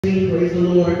Praise the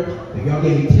Lord. If y'all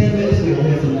give me 10 minutes, we're going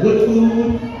to have some good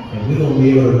food and we're going to be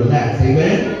able to relax.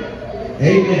 Amen?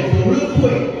 Amen. So real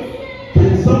quick,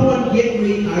 can someone get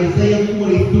me Isaiah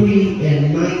 43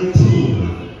 and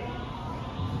 19?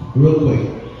 Real quick.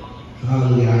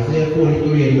 Hallelujah. Isaiah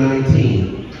 43 and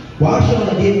 19. While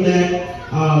y'all are getting that,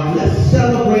 let's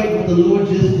celebrate what the Lord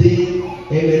just did.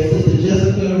 Amen. Sister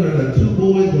Jessica and her two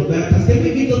boys were baptized. Can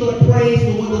we give the Lord praise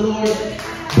for what the Lord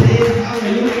did?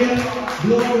 Hallelujah.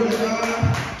 Glory to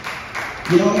God.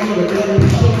 Y'all know the devil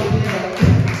is showing down.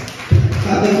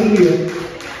 Hallelujah.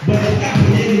 But it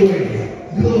happened anyway.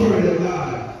 Glory to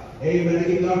God. Amen. I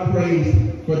give God praise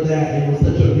for that. It was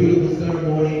such a beautiful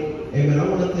ceremony. Amen. I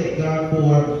want to thank God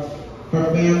for her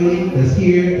family that's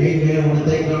here. Amen. I want to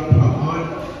thank God for her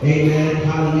aunt. Amen.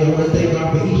 Hallelujah. I want to thank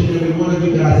God for each and every one of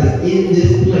you guys that's in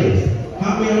this place.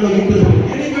 How many of you could have been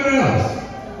anywhere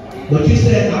else? But you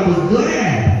said, I was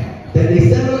glad that they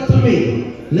said unto me,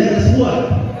 let us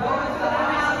what?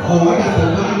 Oh, I got the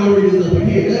Bible readers over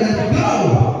here. Let us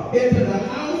go into the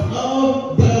house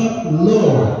of the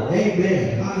Lord.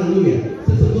 Amen. Hallelujah.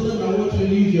 Sister Belinda, I want you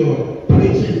to use your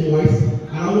preaching voice.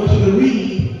 And I want you to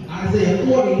read Isaiah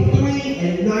 43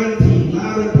 and 19,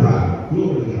 loud and proud.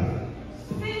 Glory to God.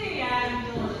 See, I'm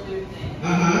doing a new thing.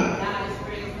 Uh-huh. God is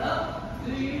raised up.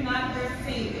 Do you not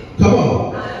perceive it? Come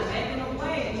on. I am making a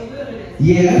way in the wilderness.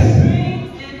 Yes.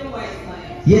 Streams in the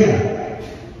wasteland. Yeah.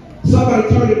 Somebody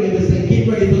turn to them and say, get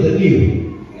ready for the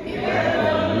new. Okay,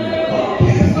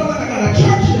 somebody got a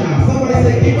church now. Somebody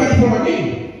say, get ready for a new.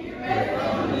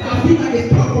 I feel like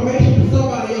it's proclamation for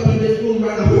somebody up in this room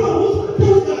right now.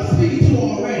 Who's God speaking to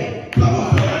already? Come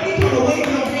on, I need you to wave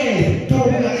your hands. Don't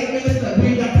be like, hey, listen,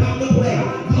 we got time to play.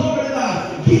 Glory to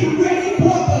God. Get ready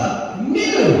for the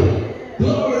new.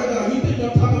 Glory to God. You think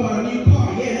I'm talking about a new car?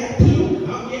 Yeah, that too.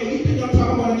 Yeah, you think I'm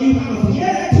talking about a new house?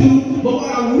 Yeah, that too. But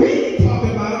what I'm really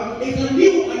talking about is a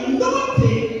new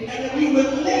anointing and a new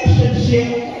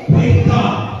relationship with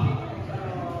God.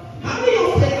 How many of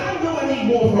you say, I know I need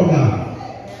more from God?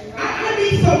 I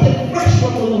need something fresh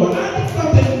from the Lord. I need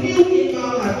something new in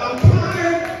my life. I'm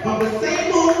tired of the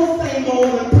same old, same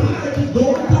old. I'm tired of just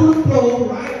going through the flow,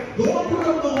 right? Going through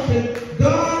the motion.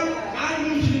 God, I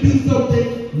need you to do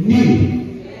something new.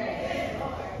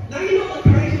 Now, you know the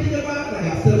crazy thing about it? I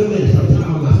got 7 minutes. I'm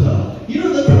tired of myself. You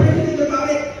know the crazy thing about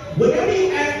it? Whenever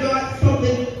you ask God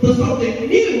for something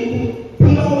new,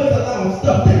 He always allows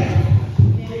stuff to happen.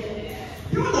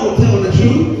 Y'all know I'm telling the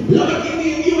truth. Lord, give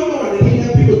me a new anointing. He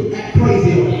let people act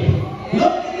crazy on you.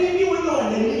 Lord, give me a new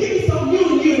anointing. Give me something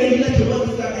new in you, and then you let your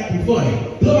mother start acting funny.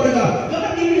 Glory to God.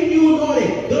 God, give me a new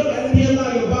anointing. God, and He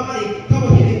allow your body come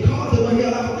up here and cause it when He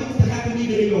allows things to happen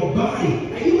even in your body.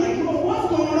 And you're like, Lord, what's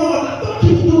going on? I thought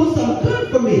you were doing something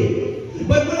good for me.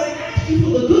 But when I asked you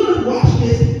for the good, watch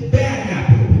this, bad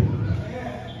happened.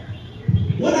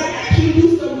 When I asked you to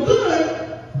do something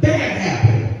good, bad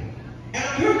happened. And I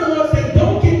heard the Lord say,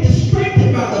 don't get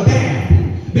distracted by the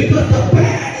bad. Because the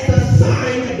bad is a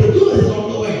sign that the good is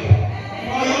on the way.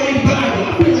 Oh, y'all ain't Bible.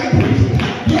 I feel like preaching.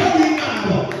 Y'all ain't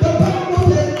Bible. The Bible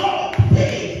says all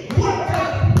things work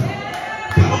together.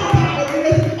 Come on, Bible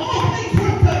readers. All things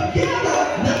work together.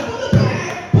 Not for the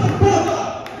bad, but for the good.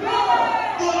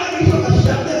 Oh, I need y'all to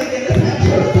shout that again. Let's have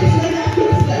church. Let's have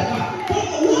church. For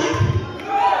the what?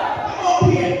 Come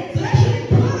on here. So that should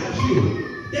encourage you.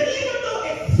 That even though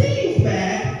it seems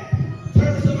bad, turn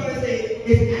to somebody and say,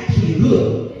 it's actually good.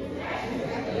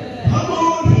 Come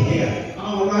on here.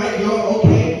 All right, y'all,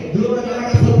 okay. Glory to God. I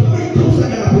got some, how many cooks I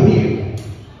got up in here?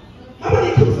 How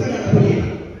many cooks I got up in here?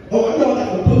 Oh, I know I got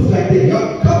some cooks back there.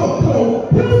 Y'all, come on.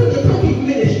 Who's in the cooking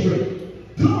ministry?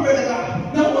 Glory to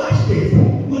God. Now watch this.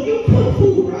 When you cook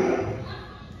food, right,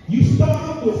 you start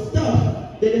off with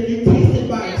stuff that if you taste it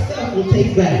by itself will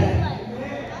taste bad.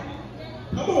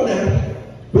 Come on now.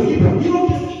 But you don't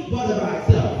just eat butter by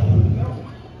itself.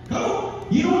 Come on.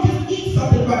 You don't just eat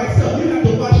something by itself. You have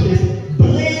to watch this.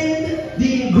 Blend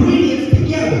the ingredients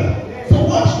together. So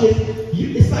watch this.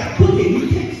 It's like cooking. You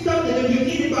take something and you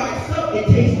eat it by itself, it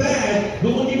tastes bad.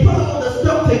 But when you put all the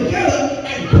stuff together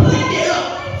and blend it up.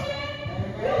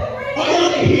 Oh, y'all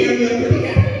didn't hear me.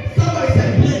 Somebody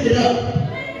said blend it up.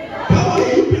 Come on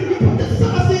here. You put the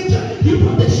sausage, you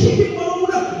put the chicken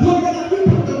bone up. You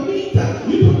put the meat up.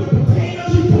 You put the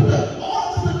potatoes, you put all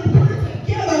the stuff, you put it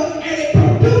together, and it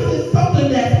produces something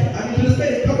that, I need you to say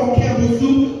this, come on, Campbell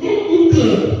soup,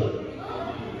 good.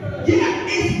 Yeah,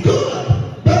 it's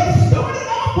good, but it started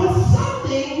off with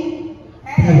something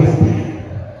that was bad.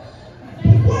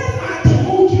 What if I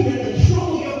told you that the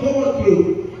trouble you're going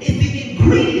through is the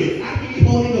ingredients, I give you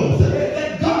Holy Ghost,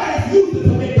 that God has used it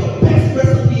to make the best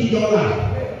recipe in your life?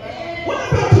 What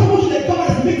if I told you that God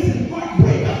is mixing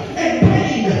heartbreak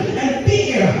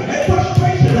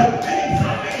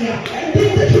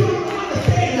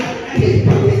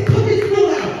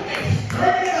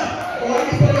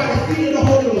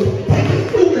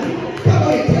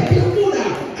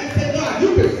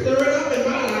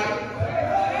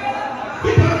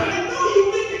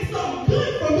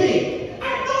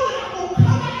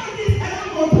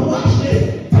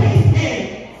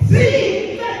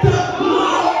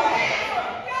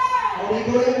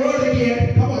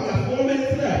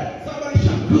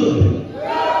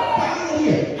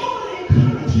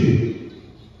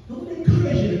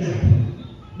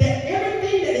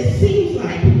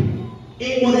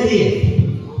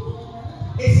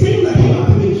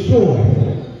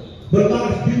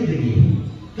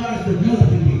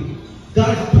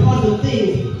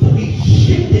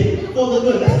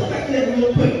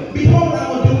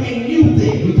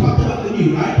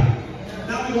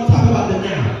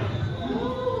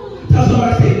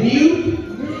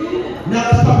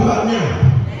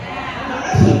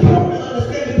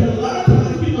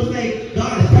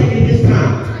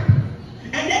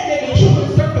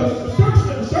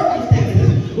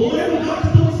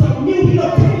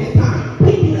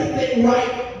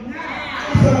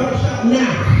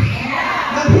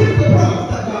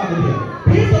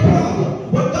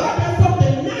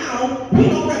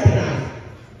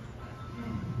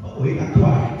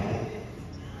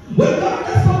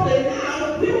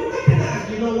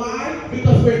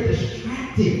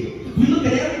reactive. We look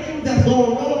at everything that's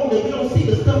going wrong and we don't see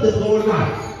the stuff that's going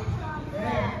right.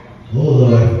 Oh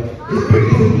Lord, it's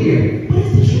crazy in here, but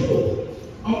it's the truth.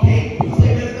 Okay, you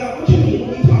say, man, God, what you mean?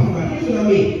 What are you talking about? Here's what I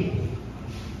mean.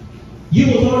 You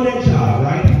was on that job,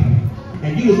 right?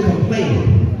 And you was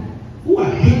complaining. Oh, I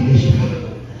hate this job.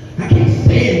 I can't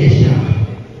stand this job.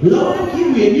 Lord, give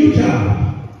me a new job.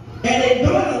 And then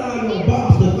God allowed your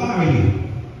boss to fire you.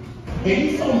 And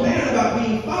you're so mad about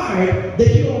being fired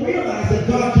that you don't realize that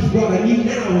God just brought a new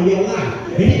now in your life.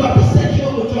 And He's about to set you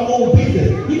up with your own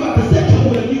business. He's about to set you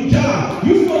up with a new job.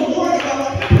 You're so worried about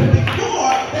what happened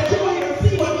before that you don't even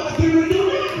see what God's going to do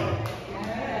now.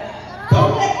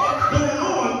 Don't let what's going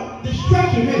on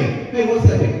distract you. Hey, 1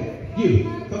 second. You,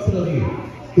 come sit over here.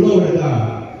 Glory to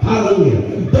God. Hallelujah.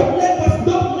 Don't let the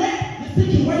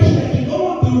situation that you're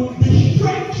going through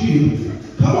distract you.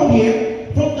 Come on here.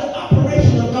 From the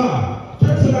operation of God.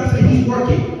 Turn to somebody and say, He's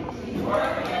working. He's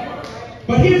working.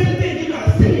 But here's the thing, you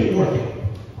gotta see Him working.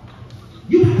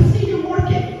 You gotta see Him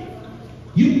working.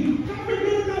 You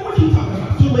know what you talking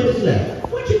about? 2 minutes left.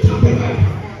 What you talking about?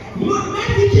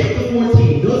 Matthew chapter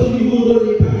 14. Those of you who know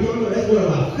the Bible, y'all know that's one of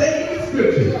my favorite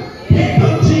scriptures. Here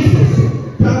comes Jesus.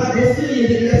 Kind of like we'll see you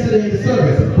did yesterday in the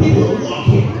service. He was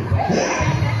walking.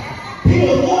 He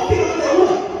was walking on that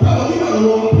what? Oh, you gotta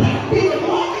walk. He was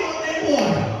walking on that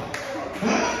water.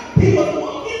 He was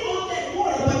walking on that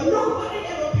water, but nobody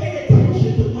ever paid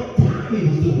attention to what time he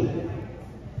was doing.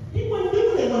 He wasn't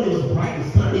doing it when it was bright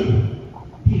and sunny.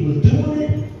 He was doing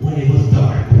it when it was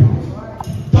dark.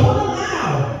 Don't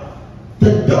allow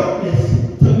the darkness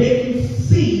to make you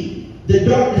see the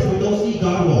darkness, but don't see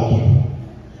God walking.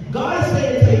 God is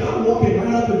saying, I'm walking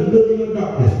right up in the middle of your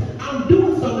darkness. I'm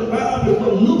doing something right up in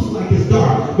what looks like it's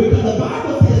dark. Because the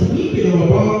Bible says weeping on a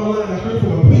wrong line. I heard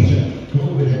from a preacher.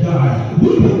 Glory to God.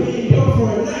 Weeping may endure for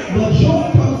a night, but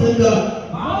joy comes in the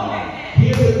morning.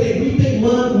 Here's the thing. We think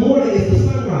morning is the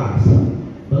sunrise.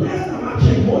 But last time I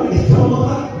checked, morning is 12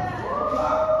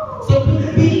 o'clock. So could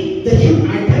it be that you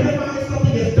identify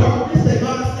something as darkness that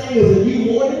God is saying is a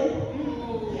new morning?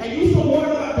 And you so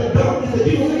worried about the darkness that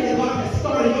you don't think that God has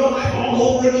started your life all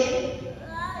over again?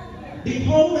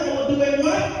 Behold, I will do it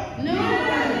what? New.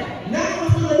 Now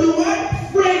it's going to do what?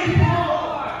 Spring.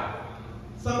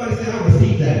 Somebody say, I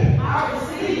receive that. I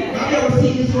receive that. How y'all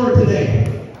receive this word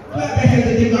today? Clap your hands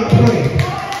and give God praise.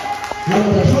 I'm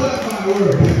going to try my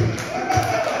word.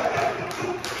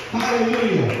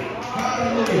 Hallelujah.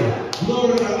 Hallelujah.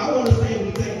 Glory to God. I want to say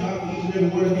we thank God for each and every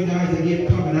one of you guys again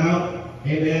coming out.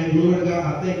 Amen. Glory to God.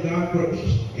 I thank God for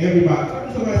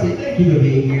everybody. Somebody say, thank you for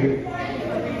being here.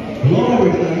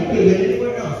 Glory to God. You could have been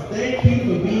anywhere else. Thank you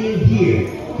for being here.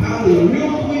 Hallelujah.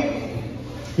 Real quick,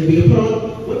 to be put on